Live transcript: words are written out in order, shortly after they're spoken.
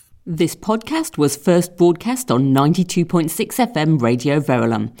This podcast was first broadcast on 92.6 FM Radio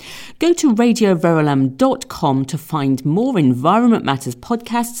Verulam. Go to radioverulam.com to find more Environment Matters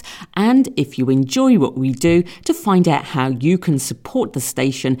podcasts, and if you enjoy what we do, to find out how you can support the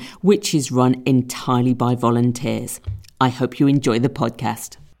station, which is run entirely by volunteers. I hope you enjoy the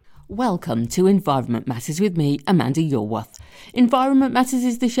podcast. Welcome to Environment Matters with me, Amanda Yorworth. Environment Matters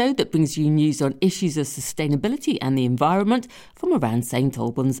is the show that brings you news on issues of sustainability and the environment from around St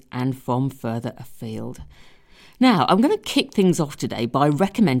Albans and from further afield. Now, I'm going to kick things off today by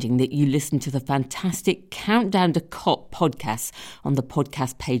recommending that you listen to the fantastic Countdown to COP podcasts on the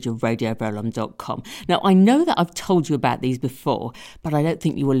podcast page of radioverulam.com. Now, I know that I've told you about these before, but I don't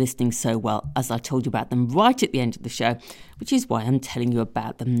think you were listening so well as I told you about them right at the end of the show, which is why I'm telling you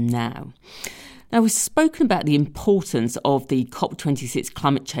about them now. Now, we've spoken about the importance of the COP26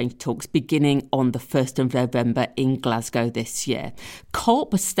 climate change talks beginning on the 1st of November in Glasgow this year.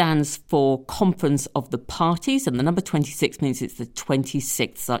 COP stands for Conference of the Parties, and the number 26 means it's the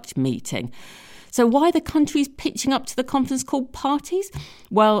 26th such meeting. So why are the countries pitching up to the conference called parties?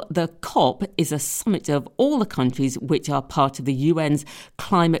 Well, the COP is a summit of all the countries which are part of the UN's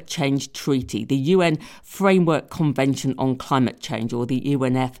Climate Change Treaty, the UN Framework Convention on Climate Change, or the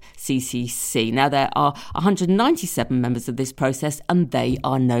UNFCCC. Now, there are 197 members of this process, and they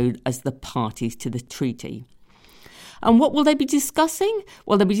are known as the parties to the treaty. And what will they be discussing?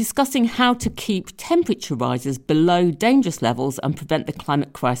 Well, they'll be discussing how to keep temperature rises below dangerous levels and prevent the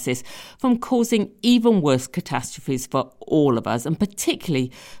climate crisis from causing even worse catastrophes for all of us, and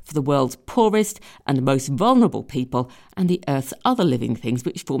particularly for the world's poorest and most vulnerable people and the Earth's other living things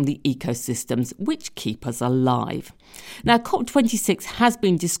which form the ecosystems which keep us alive. Now, COP26 has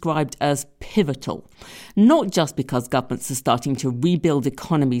been described as pivotal, not just because governments are starting to rebuild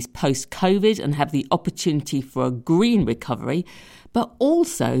economies post-COVID and have the opportunity for a green recovery, but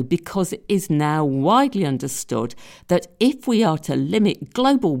also because it is now widely understood that if we are to limit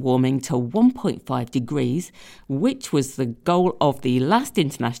global warming to 1.5 degrees, which was the goal of the last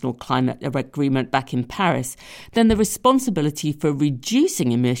international climate agreement back in Paris, then the responsibility for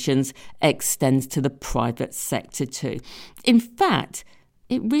reducing emissions extends to the private sector too. In fact,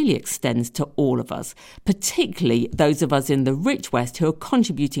 it really extends to all of us, particularly those of us in the rich West who are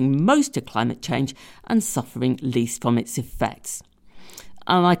contributing most to climate change and suffering least from its effects.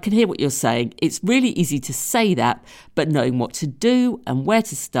 And I can hear what you're saying. It's really easy to say that, but knowing what to do and where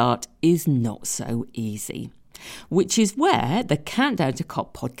to start is not so easy. Which is where the Countdown to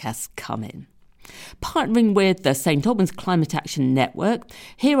COP podcasts come in. Partnering with the St Albans Climate Action Network,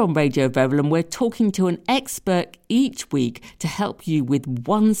 here on Radio Verulam, we're talking to an expert each week to help you with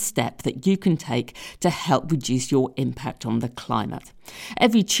one step that you can take to help reduce your impact on the climate.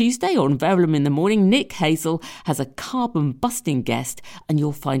 Every Tuesday on Verulam in the Morning, Nick Hazel has a carbon-busting guest, and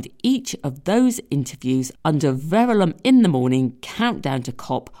you'll find each of those interviews under Verulam in the Morning Countdown to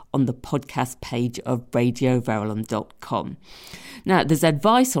COP on the podcast page of radioverulam.com. Now, there's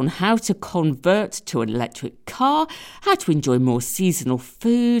advice on how to convert to an electric car, how to enjoy more seasonal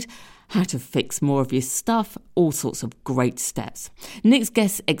food, how to fix more of your stuff, all sorts of great steps. Nick's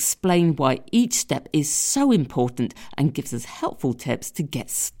guests explain why each step is so important and gives us helpful tips to get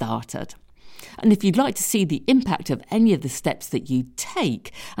started. And if you'd like to see the impact of any of the steps that you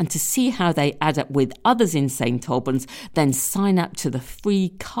take and to see how they add up with others in St Albans, then sign up to the free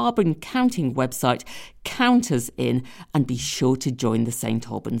carbon counting website Counters In and be sure to join the St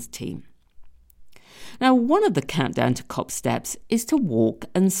Albans team. Now, one of the Countdown to COP steps is to walk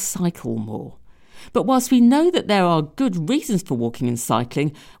and cycle more. But whilst we know that there are good reasons for walking and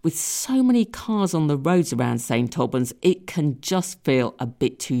cycling, with so many cars on the roads around St Albans, it can just feel a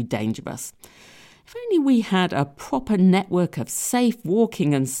bit too dangerous. If only we had a proper network of safe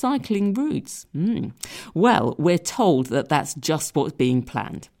walking and cycling routes. Well, we're told that that's just what's being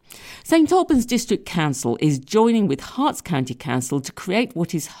planned. St Albans District Council is joining with Herts County Council to create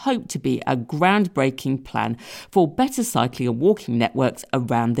what is hoped to be a groundbreaking plan for better cycling and walking networks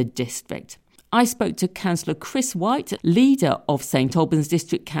around the district. I spoke to Councillor Chris White, leader of St Albans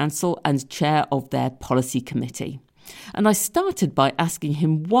District Council and chair of their policy committee. And I started by asking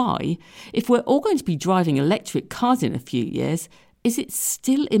him why, if we're all going to be driving electric cars in a few years, is it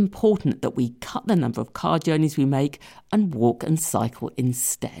still important that we cut the number of car journeys we make and walk and cycle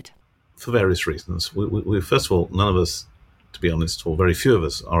instead? For various reasons. We first of all, none of us, to be honest, or very few of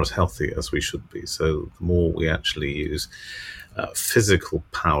us, are as healthy as we should be. So the more we actually use physical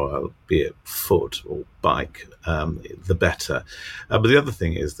power, be it foot or bike, the better. But the other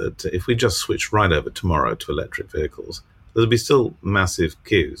thing is that if we just switch right over tomorrow to electric vehicles, there'll be still massive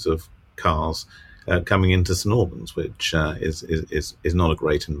queues of cars coming into St Albans, which is not a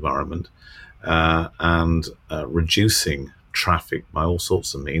great environment, and reducing traffic by all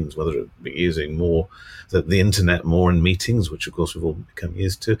sorts of means, whether it be using more the internet more in meetings, which of course we've all become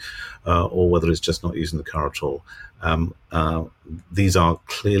used to, or whether it's just not using the car at all. These are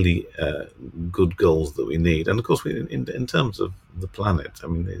clearly good goals that we need. And of course, in terms of the planet, I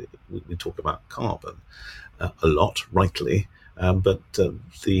mean, we talk about carbon a lot, rightly, but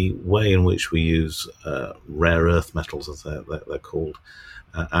the way in which we use rare earth metals, as they're called,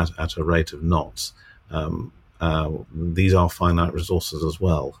 at a rate of knots, these are finite resources as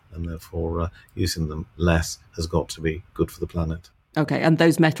well, and therefore using them less has got to be good for the planet. Okay, and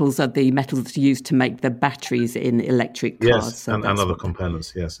those metals are the metals that are used to make the batteries in electric cars. Yes, so and other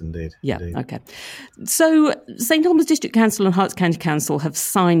components, yes, indeed. Yeah, indeed. Okay. So St Albans District Council and Herts County Council have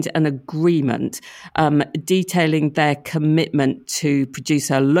signed an agreement detailing their commitment to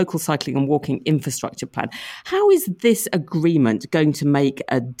produce a local cycling and walking infrastructure plan. How is this agreement going to make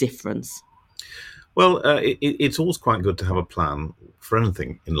a difference? Well, it's always quite good to have a plan for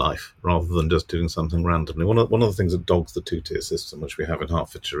anything in life rather than just doing something randomly. One of the things that dogs the two-tier system, which we have in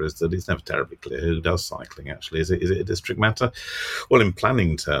Hertfordshire, is that it's never terribly clear who does cycling, actually. Is it a district matter? Well, in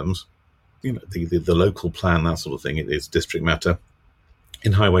planning terms, you know, the local plan, that sort of thing, it is district matter.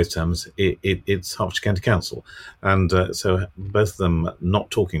 In highways terms, it's Hertfordshire County Council. And so both of them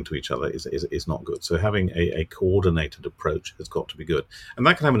not talking to each other is not good. So having a coordinated approach has got to be good. And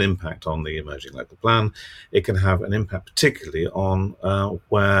that can have an impact on the emerging local plan. It can have an impact particularly on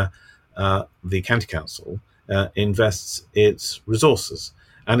where the County Council invests its resources.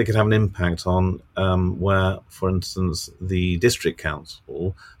 And it can have an impact on where, for instance, the district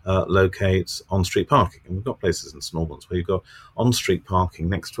council locates on-street parking. And we've got places in St Albans where you've got on-street parking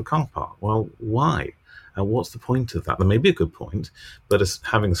next to a car park. Well, why? What's the point of that? There may be a good point, but as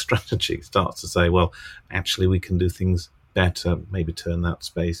having a strategy starts to say, well, actually we can do things better, maybe turn that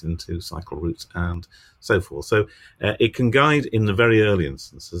space into cycle routes and so forth. So it can guide, in the very early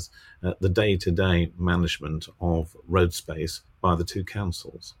instances, the day-to-day management of road space by the two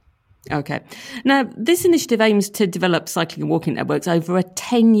councils. Okay. Now, this initiative aims to develop cycling and walking networks over a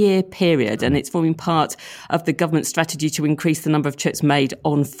 10-year period, and it's forming part of the government strategy to increase the number of trips made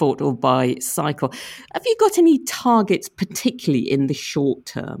on foot or by cycle. Have you got any targets, particularly in the short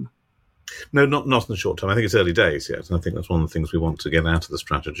term? No, not in the short term. I think it's early days yet, and I think that's one of the things we want to get out of the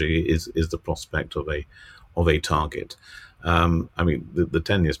strategy is the prospect of a target. I mean, the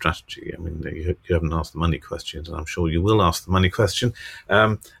 10-year strategy, I mean, you haven't asked the money question, and I'm sure you will ask the money question.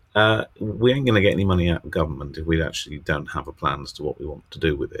 We ain't going to get any money out of government if we actually don't have a plan as to what we want to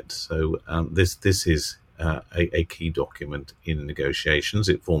do with it. So this is a key document in negotiations.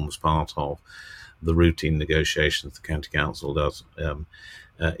 It forms part of the routine negotiations the County Council does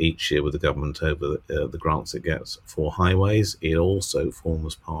each year with the government over the grants it gets for highways. It also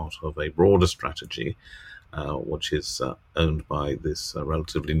forms part of a broader strategy which is owned by this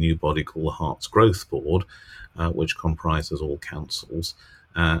relatively new body called the Herts Growth Board, which comprises all councils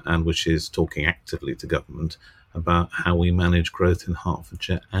and which is talking actively to government about how we manage growth in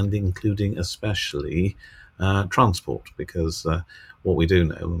Hertfordshire, and including especially transport, because what we do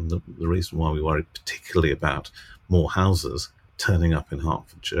know, and the reason why we worry particularly about more houses turning up in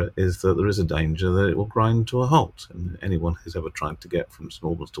Hertfordshire, is that there is a danger that it will grind to a halt. And anyone who's ever tried to get from St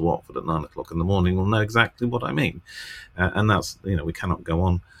Albans to Watford at 9 o'clock in the morning will know exactly what I mean. And that's, we cannot go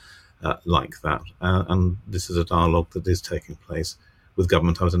on like that. And this is a dialogue that is taking place with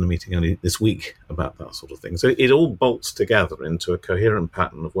government. I was in a meeting only this week about that sort of thing. So it all bolts together into a coherent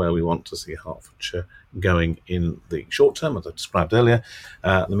pattern of where we want to see Hertfordshire going in the short term, as I described earlier,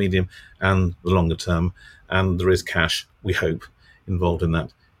 the medium and the longer term. And there is cash, we hope, involved in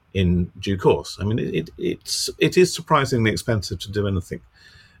that in due course. I mean, it is surprisingly expensive to do anything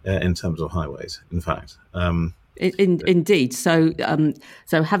in terms of highways, in fact. Indeed. So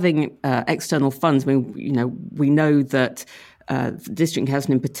having external funds, I mean, we know that the District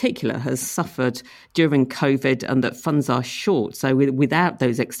Council in particular has suffered during COVID and that funds are short. So without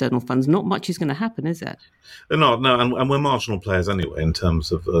those external funds, not much is going to happen, is it? No, and we're marginal players anyway in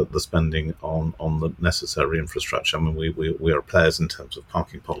terms of the spending on the necessary infrastructure. I mean, we are players in terms of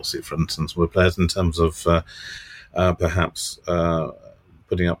parking policy, for instance. We're players in terms of perhaps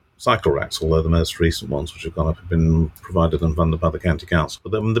putting up cycle racks, although the most recent ones which have gone up have been provided and funded by the County Council. But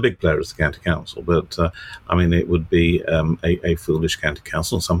the big player is the County Council. But, I mean, it would be a foolish County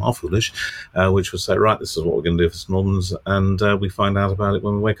Council, and some are foolish, which would say, right, this is what we're going to do for St Albans, and we find out about it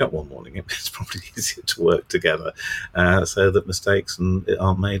when we wake up one morning. It's probably easier to work together so that mistakes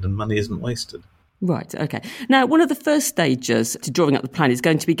aren't made and money isn't wasted. Right, okay. Now, one of the first stages to drawing up the plan is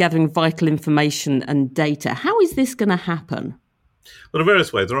going to be gathering vital information and data. How is this going to happen? Well, in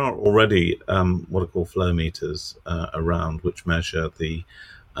various ways. There are already what are called flow meters around, which measure the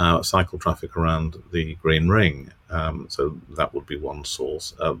cycle traffic around the Green Ring. So that would be one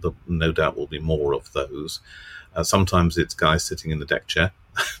source. But no doubt will be more of those. Sometimes it's guys sitting in the deck chair,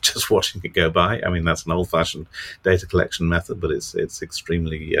 just watching it go by. I mean, that's an old-fashioned data collection method, but it's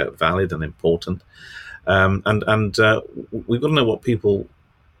extremely valid and important. And we've got to know what people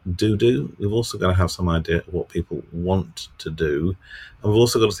do. We've also got to have some idea of what people want to do, and we've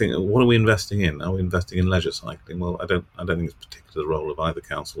also got to think, what are we investing in? Are we investing in leisure cycling? Well, I don't think it's particularly the role of either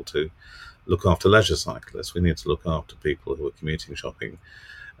council to look after leisure cyclists. We need to look after people who are commuting, shopping,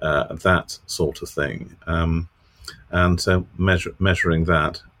 that sort of thing. And so measuring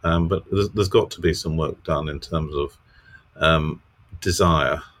that, but there's got to be some work done in terms of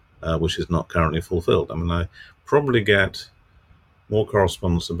desire, which is not currently fulfilled. I mean, I probably get more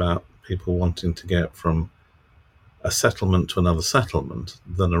correspondence about people wanting to get from a settlement to another settlement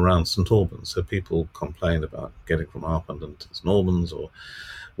than around St Albans. So people complain about getting from Harpenden to St Albans or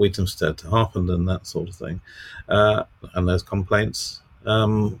Wheatamstead to Harpenden, that sort of thing. And those complaints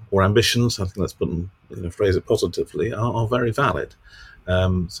or ambitions, I think let's phrase it positively, are very valid.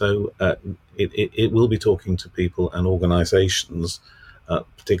 So it will be talking to people and organisations,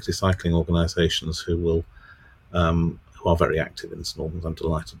 particularly cycling organisations who are very active in St Albans, I'm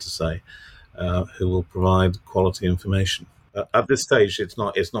delighted to say, who will provide quality information. At this stage, it's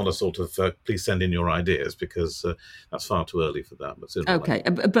not a sort of please send in your ideas, because that's far too early for that. But okay,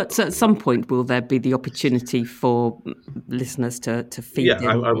 but at some point, will there be the opportunity for listeners to feed in?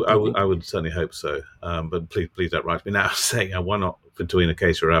 Yeah, I would certainly hope so. But please don't write me now saying why not between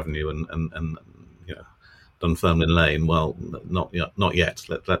Acacia Avenue and Dunfermline Lane. Well, not yet.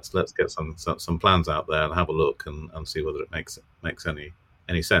 Let's get some plans out there and have a look and see whether it makes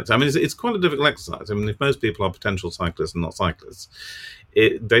any sense. I mean, it's quite a difficult exercise. I mean, if most people are potential cyclists and not cyclists,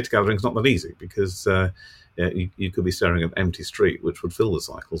 data gathering is not that easy, because you could be staring at an empty street which would fill with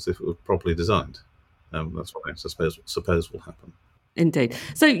cycles if it were properly designed. That's what I suppose will happen. Indeed.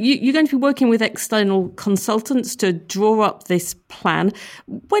 So you're going to be working with external consultants to draw up this plan.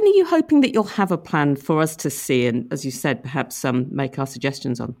 When are you hoping that you'll have a plan for us to see and, as you said, perhaps make our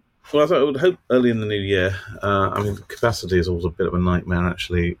suggestions on? Well, I would hope early in the new year. I mean, capacity is always a bit of a nightmare,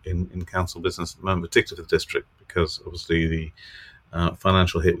 actually, in council business at the moment, particularly for the district, because obviously the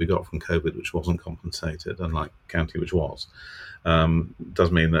financial hit we got from COVID, which wasn't compensated, unlike county, which was,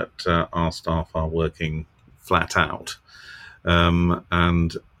 does mean that our staff are working flat out.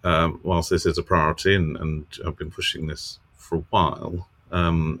 And whilst this is a priority, and I've been pushing this for a while,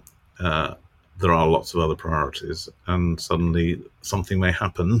 there are lots of other priorities, and suddenly something may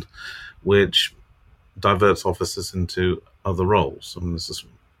happen which diverts officers into other roles. I mean,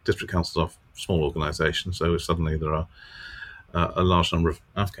 district councils are small organisations, so if suddenly there are a large number of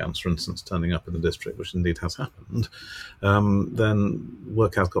Afghans, for instance, turning up in the district, which indeed has happened, then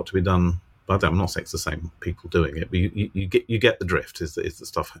work has got to be done. But I'm not saying it's the same people doing it, but you get the drift. Is the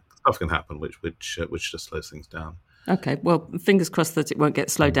stuff can happen which just slows things down. Okay, well, fingers crossed that it won't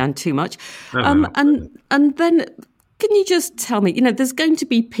get slowed down too much. No. And then, can you just tell me, there's going to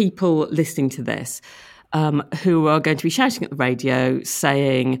be people listening to this who are going to be shouting at the radio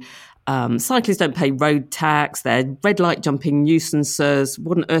saying, cyclists don't pay road tax, they're red light jumping nuisances,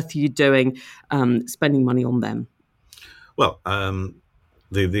 what on earth are you doing spending money on them? Well,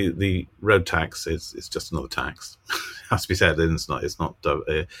 the road tax is just another tax. It has to be said. It's not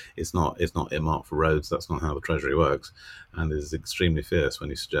earmarked for roads. That's not how the Treasury works, and it is extremely fierce when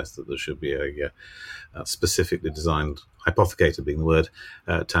you suggest that there should be a specifically designed, hypothecated being the word,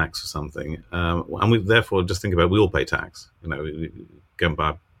 tax or something. And we therefore just think about we all pay tax. We go and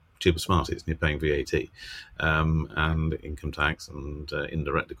buy tube of Smarties and you're paying VAT and income tax and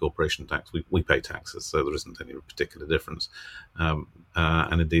indirectly corporation tax. We pay taxes, so there isn't any particular difference.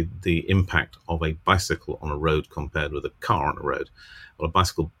 And indeed, the impact of a bicycle on a road compared with a car on a road, well, a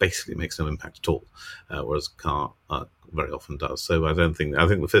bicycle basically makes no impact at all, whereas a car very often does. So I think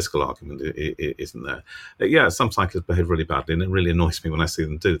the fiscal argument isn't there. Yeah, some cyclists behave really badly, and it really annoys me when I see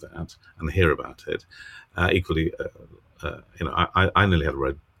them do that and hear about it. Equally, I nearly had a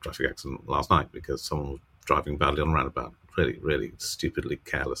road traffic accident last night because someone was driving badly on a roundabout, really, really stupidly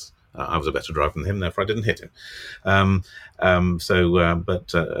careless. I was a better driver than him, therefore I didn't hit him. But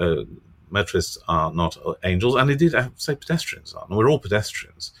motorists are not angels, and indeed I say pedestrians are. And we're all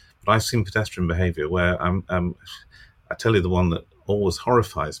pedestrians, but I've seen pedestrian behaviour where I tell you, the one that always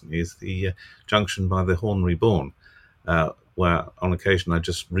horrifies me is the junction by the Hornery Bourne, where on occasion I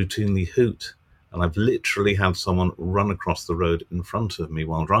just routinely hoot And I've literally had someone run across the road in front of me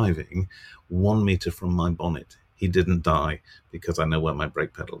while driving, 1 meter from my bonnet. He didn't die because I know where my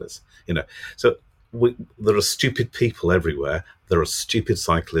brake pedal is. So there are stupid people everywhere. There are stupid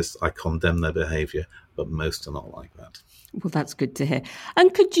cyclists. I condemn their behaviour, but most are not like that. Well, that's good to hear.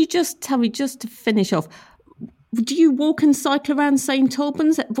 And could you just tell me, just to finish off, do you walk and cycle around St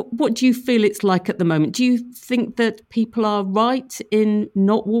Albans? What do you feel it's like at the moment? Do you think that people are right in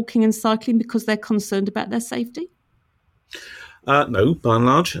not walking and cycling because they're concerned about their safety? No, by and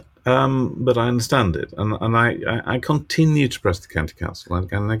large, but I understand it. And I continue to press the county council,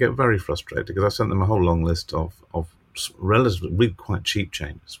 and I get very frustrated because I've sent them a whole long list of relatively really quite cheap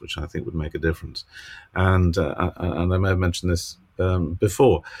changes, which I think would make a difference. And I may have mentioned this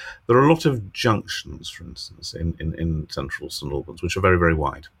before. There are a lot of junctions, for instance, in central St Albans, which are very, very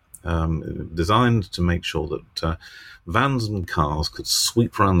wide, designed to make sure that vans and cars could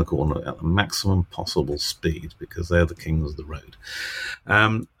sweep around the corner at the maximum possible speed because they're the kings of the road.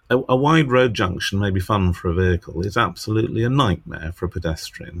 A wide road junction may be fun for a vehicle. It's absolutely a nightmare for a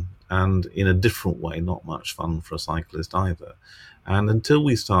pedestrian, and in a different way, not much fun for a cyclist either. And until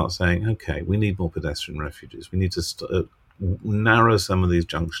we start saying, okay, we need more pedestrian refuges, we need to narrow some of these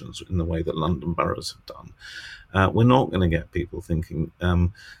junctions in the way that London boroughs have done, we're not going to get people thinking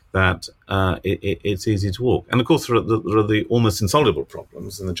that it's easy to walk. And of course, there are the almost insoluble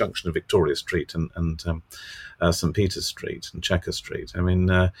problems in the junction of Victoria Street and St Peter's Street and Chequer Street. I mean,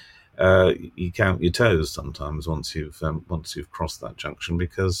 you count your toes sometimes once you've crossed that junction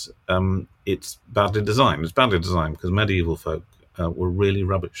because it's badly designed. It's badly designed because medieval folk were really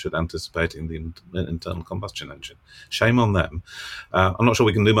rubbish at anticipating the internal combustion engine. Shame on them. I'm not sure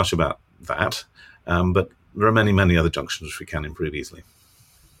we can do much about that, but there are many, many other junctions which we can improve easily.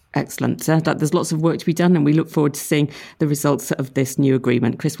 Excellent. There's lots of work to be done, and we look forward to seeing the results of this new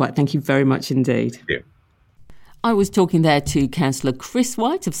agreement. Chris White, thank you very much indeed. Thank you. I was talking there to Councillor Chris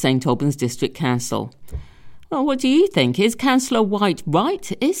White of St Albans District Council. Well, what do you think? Is Councillor White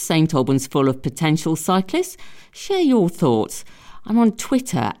right? Is St Albans full of potential cyclists? Share your thoughts. I'm on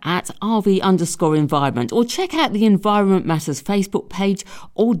Twitter at RV_environment, or check out the Environment Matters Facebook page,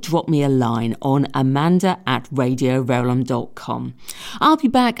 or drop me a line on amanda@radioverulam.com. I'll be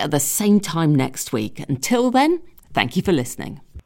back at the same time next week. Until then, thank you for listening.